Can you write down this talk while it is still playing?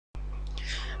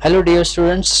Hello dear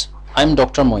students, I'm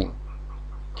Dr. Moin.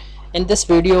 In this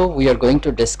video we are going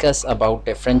to discuss about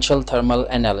differential thermal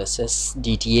analysis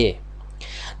DTA.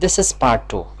 This is part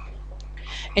 2.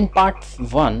 In part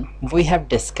 1 we have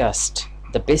discussed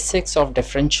the basics of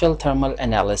differential thermal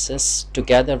analysis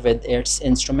together with its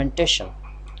instrumentation.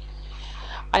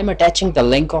 I'm attaching the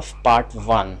link of part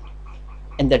 1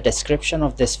 in the description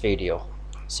of this video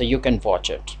so you can watch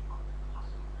it.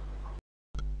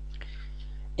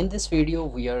 In this video,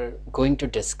 we are going to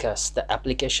discuss the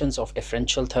applications of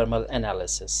differential thermal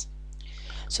analysis.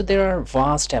 So there are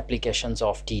vast applications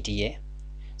of DTA.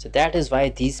 So that is why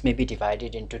these may be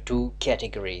divided into two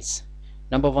categories.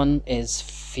 Number one is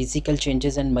physical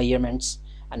changes and measurements,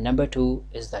 and number two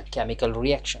is the chemical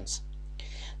reactions.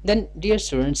 Then, dear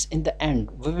students, in the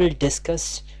end, we will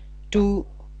discuss two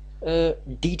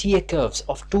DTA curves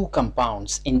of two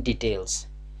compounds in details,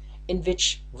 in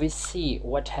which we see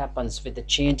what happens with the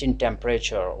change in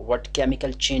temperature, what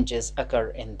chemical changes occur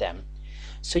in them.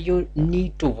 So you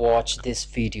need to watch this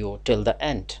video till the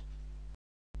end.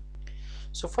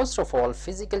 So first of all,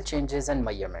 physical changes and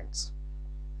measurements.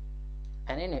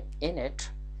 And in it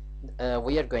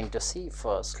we are going to see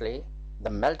firstly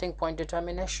the melting point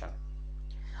determination.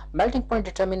 Melting point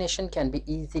determination can be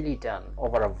easily done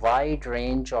over a wide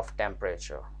range of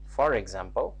temperature. For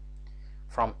example,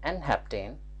 from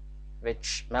N-heptane,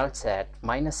 which melts at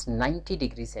minus 90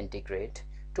 degrees centigrade,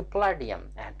 to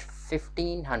palladium at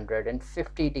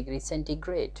 1550 degrees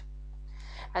centigrade.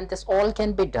 And this all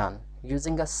can be done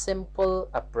using a simple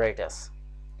apparatus,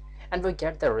 and we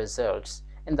get the results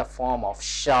in the form of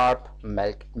sharp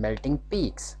melting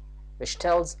peaks, which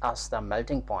tells us the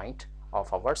melting point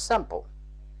of our sample.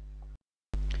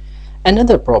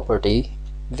 Another property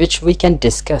which we can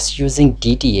discuss using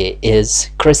DTA is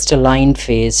crystalline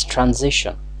phase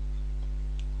transition.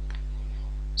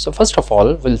 So first of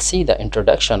all, we'll see the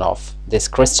introduction of this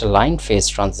crystalline phase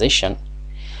transition.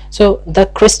 So the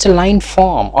crystalline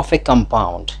form of a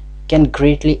compound can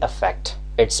greatly affect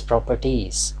its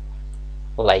properties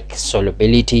like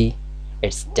solubility,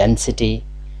 its density,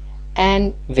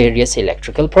 and various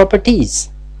electrical properties.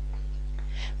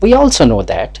 We also know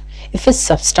that if a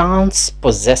substance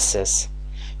possesses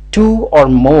two or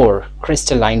more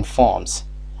crystalline forms,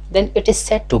 then it is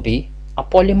said to be a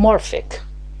polymorphic.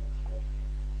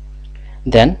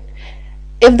 Then,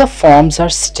 if the forms are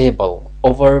stable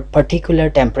over particular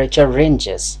temperature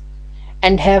ranges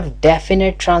and have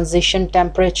definite transition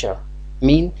temperature,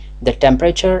 mean the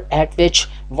temperature at which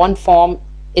one form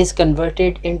is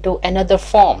converted into another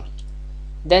form,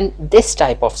 then this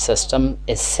type of system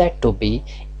is said to be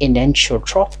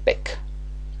isentropic.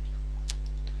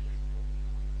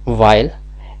 While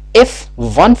if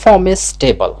one form is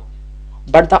stable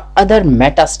but the other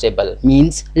metastable,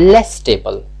 means less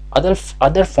stable,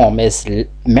 other form is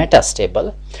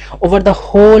metastable over the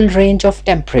whole range of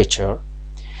temperature,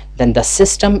 then the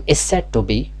system is said to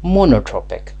be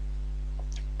monotropic.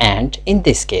 And in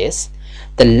this case,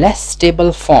 the less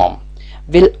stable form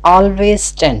will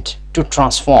always tend to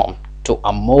transform to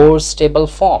a more stable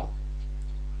form.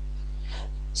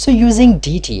 So using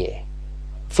DTA,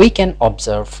 we can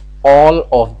observe all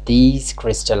of these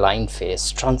crystalline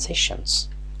phase transitions.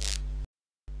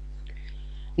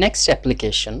 Next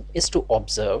application is to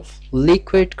observe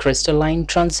liquid crystalline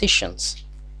transitions.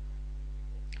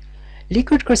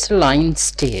 Liquid crystalline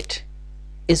state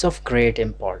is of great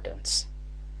importance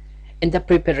in the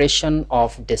preparation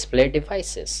of display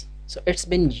devices. So it's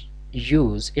being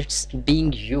used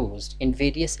in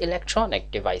various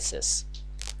electronic devices.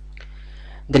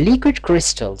 The liquid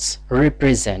crystals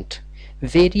represent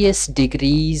various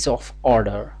degrees of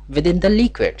order within the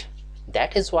liquid.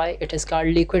 That is why it is called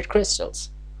liquid crystals.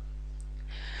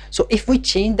 So if we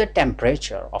change the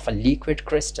temperature of a liquid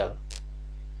crystal,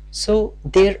 so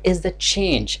there is the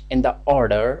change in the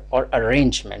order or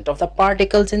arrangement of the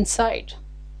particles inside.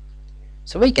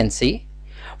 So we can see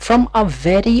from a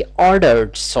very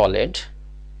ordered solid,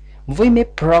 we may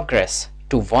progress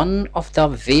to one of the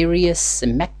various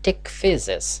symmetric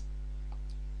phases,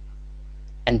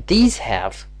 and these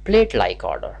have plate-like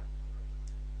order.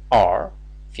 Or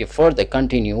if you further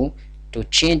continue to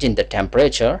change in the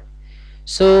temperature,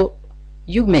 so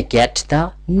you may get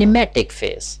the nematic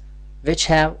phase, which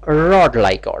have a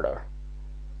rod-like order,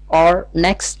 or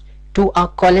next to a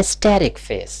cholesteric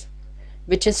phase,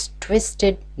 which is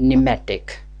twisted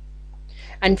nematic,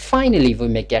 and finally we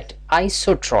may get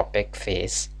isotropic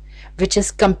phase, which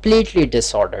is completely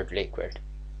disordered liquid.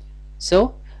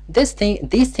 So these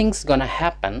things gonna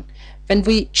happen when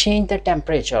we change the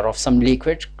temperature of some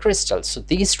liquid crystals. So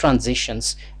these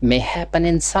transitions may happen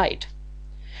inside.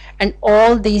 And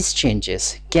all these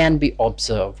changes can be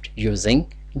observed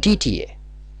using DTA.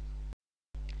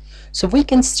 So we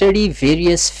can study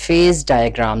various phase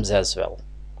diagrams as well.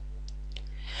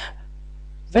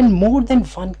 When more than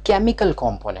one chemical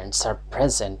components are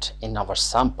present in our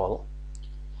sample,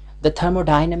 the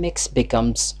thermodynamics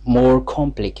becomes more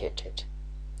complicated.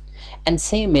 And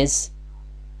same is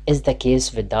the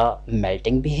case with the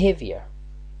melting behavior.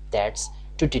 That's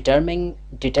to determine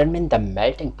the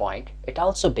melting point, it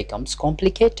also becomes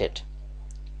complicated.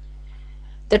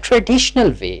 The traditional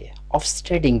way of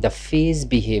studying the phase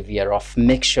behavior of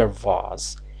mixture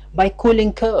was by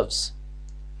cooling curves,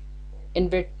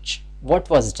 in which what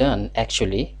was done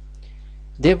actually,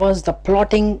 there was the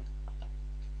plotting,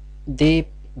 they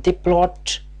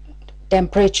plot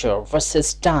temperature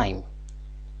versus time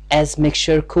as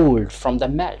mixture cooled from the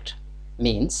melt.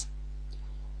 Means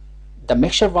the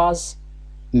mixture was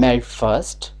melt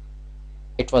first,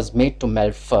 it was made to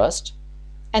melt first,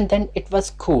 and then it was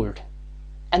cooled,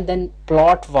 and then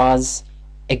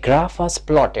a graph was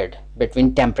plotted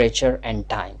between temperature and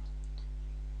time.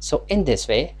 So in this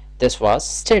way this was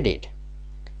studied.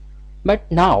 But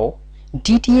now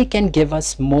DTA can give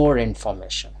us more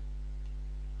information,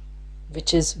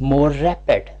 which is more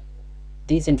rapid.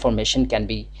 These information can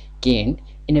be gained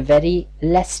in a very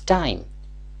less time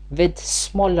with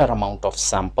smaller amount of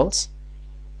samples,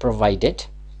 provided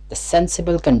the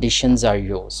sensible conditions are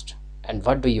used. And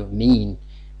what do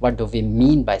we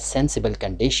mean by sensible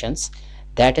conditions?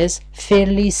 That is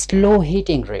fairly slow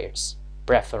heating rates,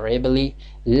 preferably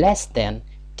less than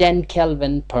 10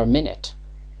 Kelvin per minute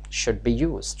should be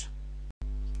used.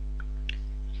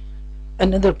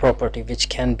 Another property which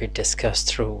can be discussed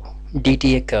through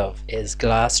DTA curve is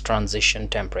glass transition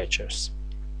temperatures.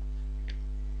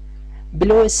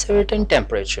 Below a certain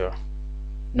temperature,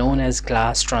 known as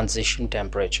glass transition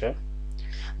temperature,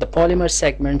 the polymer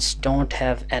segments don't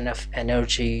have enough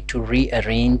energy to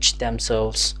rearrange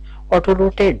themselves or to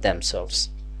rotate themselves.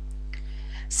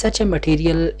 Such a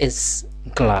material is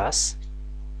glass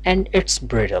and it's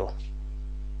brittle.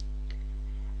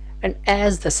 And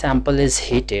as the sample is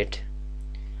heated,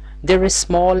 there is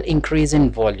small increase in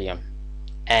volume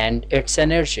and its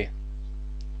energy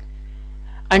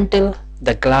until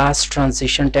the glass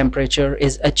transition temperature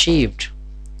is achieved,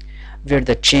 where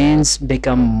the chains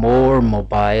become more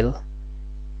mobile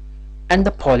and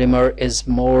the polymer is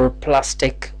more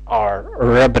plastic or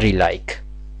rubbery like.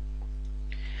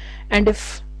 And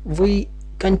if we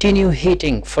continue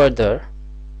heating further,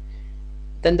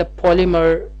 then the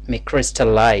polymer may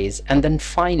crystallize and then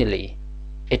finally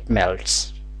it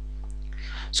melts.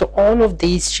 So all of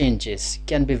these changes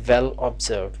can be well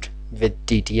observed with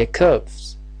DTA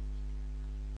curves.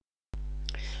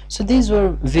 So these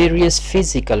were various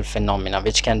physical phenomena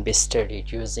which can be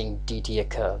studied using DTA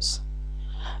curves.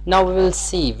 Now we will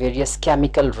see various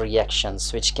chemical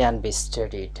reactions which can be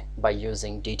studied by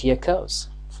using DTA curves.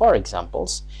 For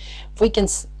examples, we can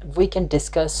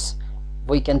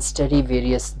study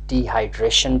various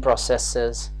dehydration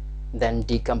processes, then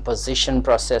decomposition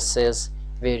processes,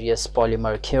 various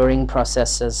polymer curing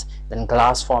processes, then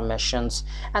glass formations,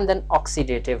 and then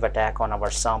oxidative attack on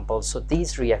our samples. So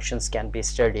these reactions can be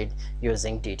studied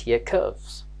using DTA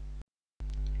curves.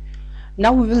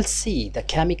 Now we will see the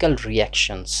chemical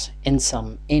reactions in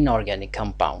some inorganic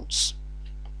compounds.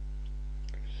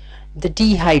 The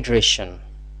dehydration,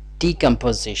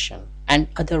 decomposition, and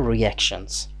other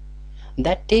reactions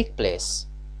that take place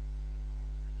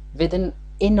within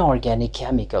inorganic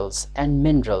chemicals and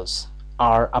minerals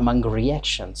are among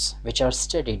reactions which are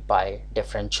studied by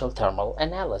differential thermal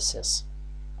analysis.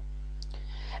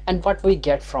 And what we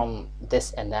get from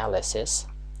this analysis,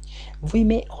 we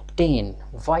may obtain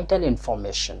vital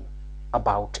information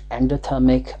about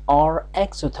endothermic or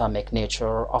exothermic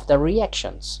nature of the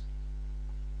reactions.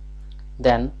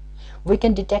 Then we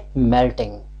can detect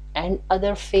melting and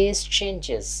other phase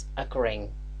changes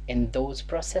occurring in those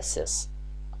processes.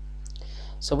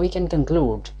 So we can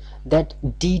conclude that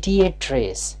DTA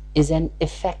trace is an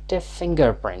effective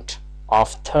fingerprint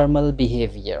of thermal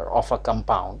behavior of a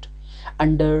compound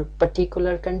under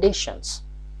particular conditions.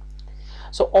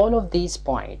 So all of these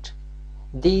points,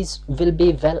 these will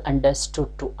be well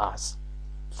understood to us.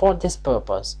 For this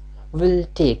purpose, we'll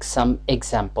take some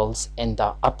examples in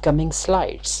the upcoming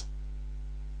slides.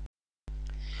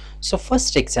 So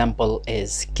first example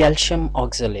is calcium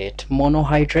oxalate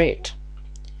monohydrate.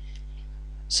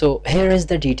 So here is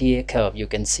the DTA curve you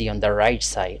can see on the right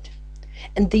side,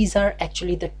 and these are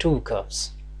actually the two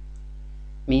curves.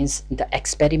 Means the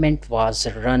experiment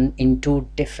was run in two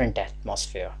different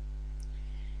atmospheres.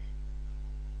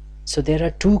 So there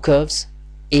are two curves,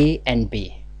 A and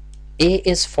B. A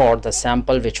is for the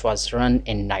sample which was run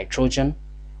in nitrogen,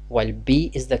 while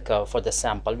B is the curve for the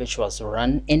sample which was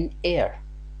run in air.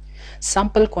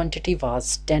 Sample quantity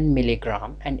was 10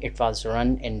 milligram and it was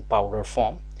run in powder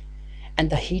form, and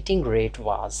the heating rate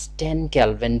was 10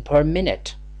 Kelvin per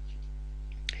minute.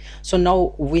 So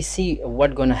now we see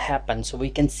what's gonna happen. So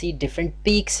we can see different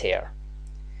peaks here.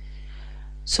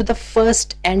 So the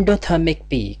first endothermic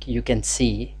peak you can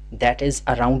see that is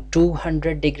around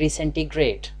 200 degrees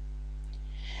centigrade,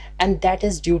 and that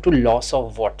is due to loss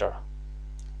of water,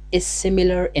 is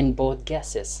similar in both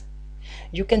gases.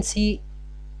 You can see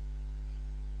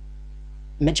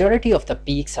majority of the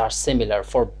peaks are similar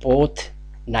for both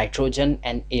nitrogen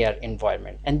and air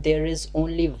environment, and there is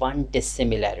only one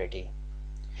dissimilarity.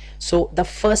 So the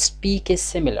first peak is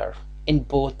similar in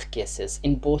both cases,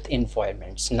 in both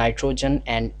environments, nitrogen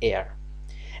and air,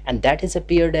 and that is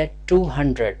appeared at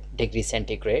 200 degrees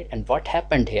centigrade. And what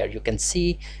happened here, you can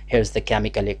see here's the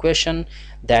chemical equation,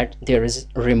 that there is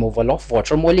removal of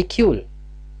water molecule,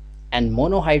 and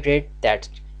monohydrate that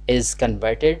is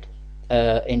converted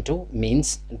into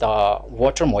means the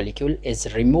water molecule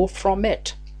is removed from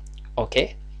it.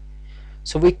 Okay,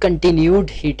 so we continued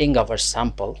heating our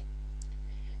sample.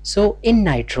 So in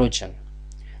nitrogen,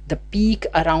 the peak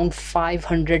around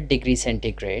 500 degrees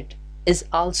centigrade is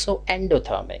also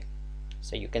endothermic.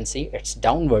 So you can see it's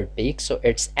downward peak, so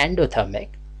it's endothermic,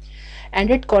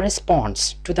 and it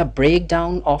corresponds to the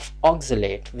breakdown of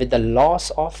oxalate with the loss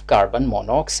of carbon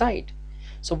monoxide.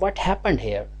 So what happened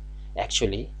here,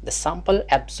 actually the sample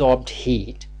absorbed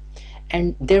heat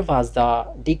and there was the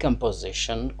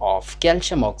decomposition of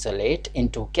calcium oxalate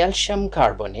into calcium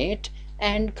carbonate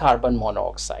and carbon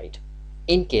monoxide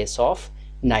in case of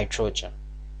nitrogen.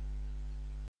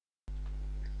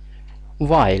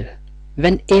 While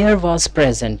when air was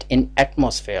present in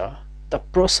atmosphere, the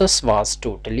process was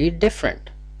totally different.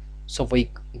 So we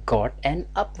got an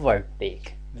upward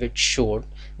peak which showed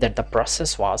that the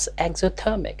process was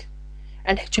exothermic.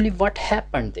 And actually what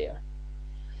happened there?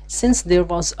 Since there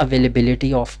was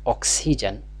availability of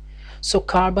oxygen, so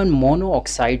carbon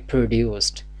monoxide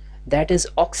produced, that is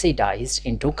oxidized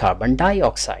into carbon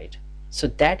dioxide. So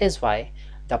that is why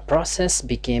the process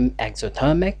became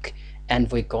exothermic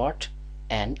and we got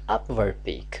an upward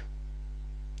peak.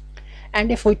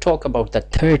 And if we talk about the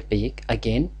third peak,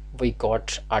 again we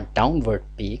got a downward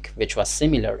peak which was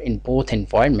similar in both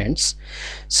environments.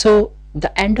 So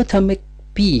the endothermic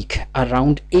peak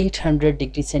around 800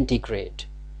 degrees centigrade,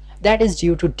 that is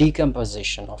due to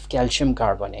decomposition of calcium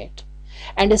carbonate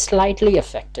and is slightly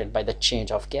affected by the change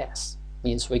of gas.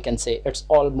 Means we can say it's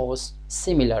almost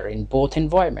similar in both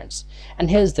environments. And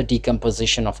here's the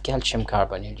decomposition of calcium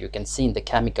carbonate, you can see in the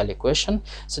chemical equation.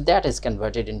 So that is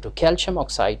converted into calcium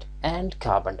oxide and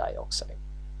carbon dioxide.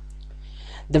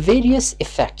 The various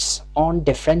effects on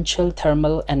differential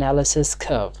thermal analysis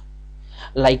curve,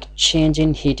 like change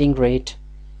in heating rate,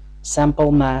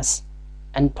 sample mass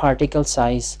and particle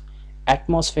size,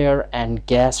 atmosphere and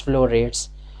gas flow rates,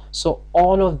 so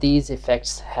all of these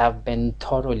effects have been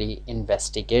thoroughly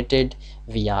investigated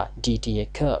via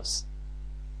DTA curves.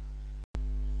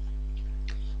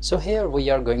 So here we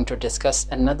are going to discuss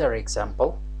another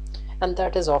example, and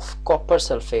that is of copper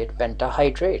sulfate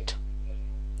pentahydrate.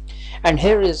 And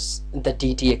here is the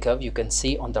DTA curve you can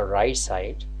see on the right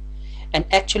side. And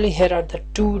actually here are the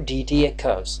two DTA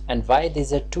curves. And why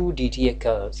these are two DTA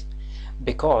curves?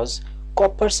 Because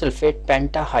copper sulfate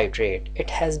pentahydrate,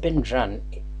 it has been run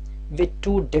with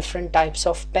two different types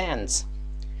of pans.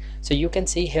 So you can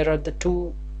see here are the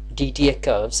two DTA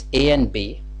curves, A and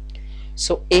B.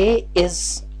 So A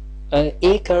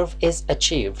curve is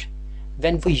achieved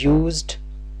when we used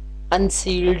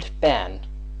unsealed pan,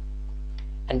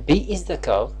 and B is the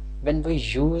curve when we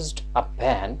used a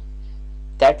pan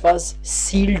that was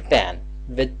sealed pan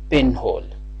with pinhole.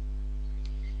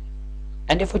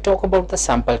 And if we talk about the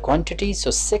sample quantity,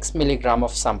 so 6 milligram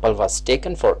of sample was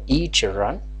taken for each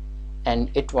run,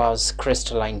 and it was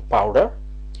crystalline powder,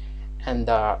 and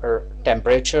the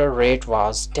temperature rate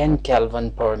was 10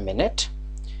 Kelvin per minute,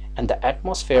 and the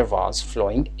atmosphere was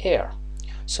flowing air.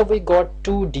 So we got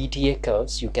two DTA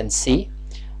curves, you can see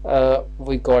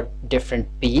we got different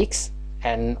peaks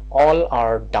and all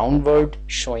are downward,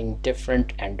 showing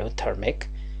different endothermic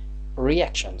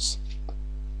reactions.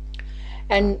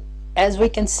 And as we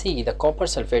can see, the copper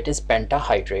sulfate is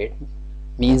pentahydrate,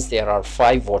 means there are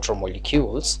 5 water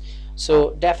molecules.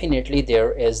 So definitely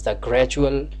there is the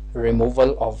gradual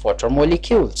removal of water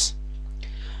molecules.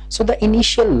 So the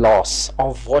initial loss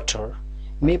of water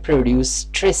may produce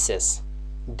traces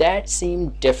that seem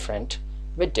different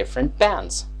with different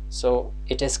pans. So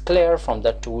it is clear from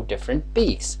the two different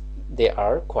peaks they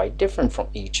are quite different from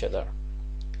each other.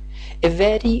 A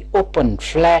very open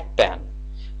flat pan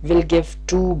will give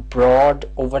two broad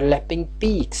overlapping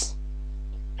peaks.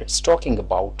 It's talking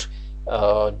about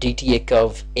DTA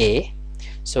curve A.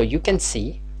 So you can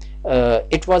see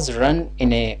it was run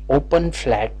in a open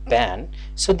flat pan,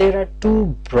 so there are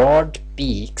two broad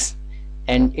peaks,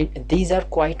 and these are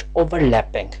quite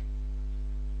overlapping,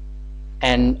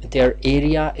 and their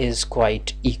area is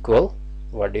quite equal,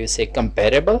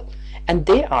 comparable, and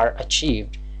they are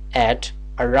achieved at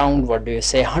around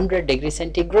 100 degrees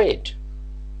centigrade.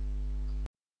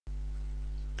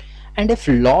 And if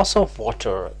loss of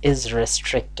water is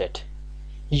restricted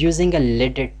using a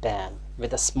lidded pan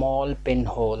with a small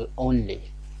pinhole only,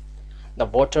 the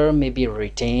water may be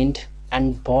retained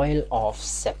and boil off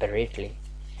separately,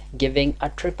 giving a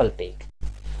triple peak.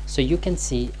 So you can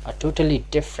see a totally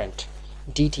different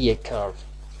DTA curve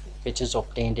which is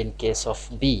obtained in case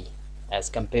of B as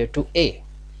compared to A.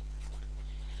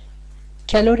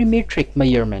 Calorimetric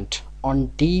measurement on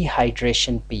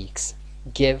dehydration peaks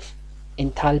give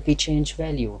enthalpy change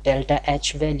value, delta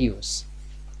H values.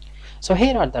 So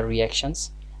here are the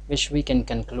reactions which we can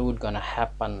conclude gonna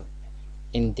happen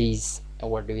in these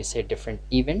different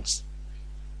events.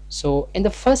 So in the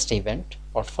first event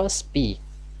or first peak,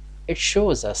 it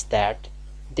shows us that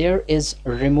there is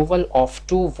removal of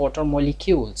two water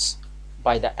molecules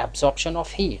by the absorption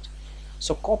of heat.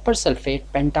 So copper sulfate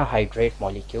pentahydrate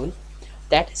molecule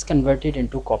that is converted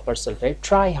into copper sulfate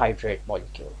trihydrate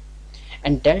molecule,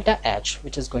 and delta H,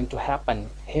 which is going to happen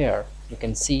here, you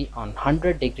can see on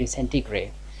 100 degrees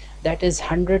centigrade, that is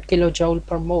 100 kilojoule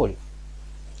per mole.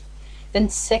 Then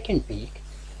second peak,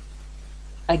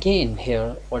 again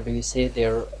here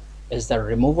there is the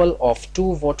removal of two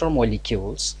water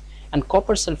molecules and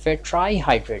copper sulfate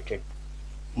trihydrated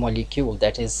molecule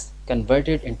that is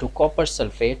converted into copper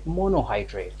sulfate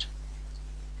monohydrate,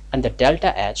 and the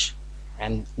delta H,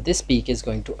 and this peak is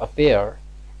going to appear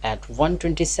at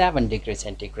 127 degrees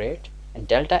centigrade, and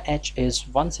delta H is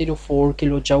 104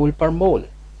 kilojoule per mole.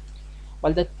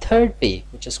 While the third peak,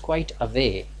 which is quite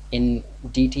away in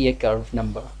DTA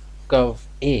curve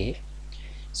A,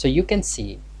 so you can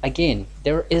see again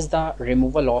there is the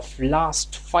removal of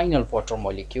last final water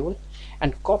molecule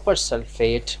and copper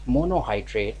sulfate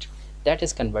monohydrate that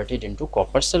is converted into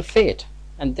copper sulfate,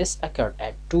 and this occurred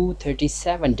at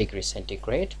 237 degrees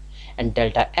centigrade, and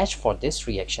delta H for this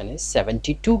reaction is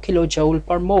 72 kilojoule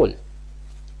per mole.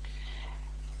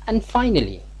 And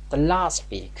finally the last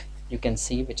peak, you can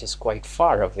see, which is quite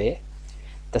far away,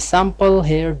 the sample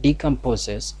here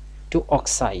decomposes to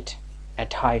oxide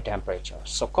at high temperature.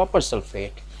 So copper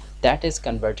sulfate that is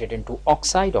converted into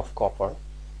oxide of copper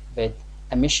with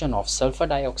emission of sulfur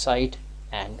dioxide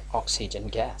and oxygen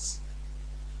gas.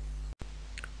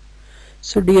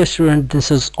 So dear student, this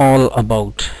is all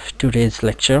about today's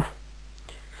lecture.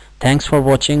 Thanks for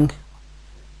watching.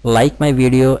 Like my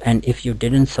video, and if you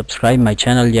didn't subscribe my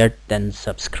channel yet, then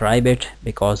subscribe it,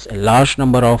 because a large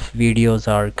number of videos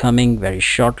are coming very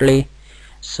shortly.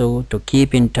 So to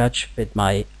keep in touch with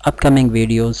my upcoming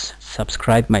videos,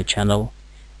 subscribe my channel,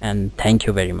 and thank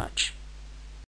you very much.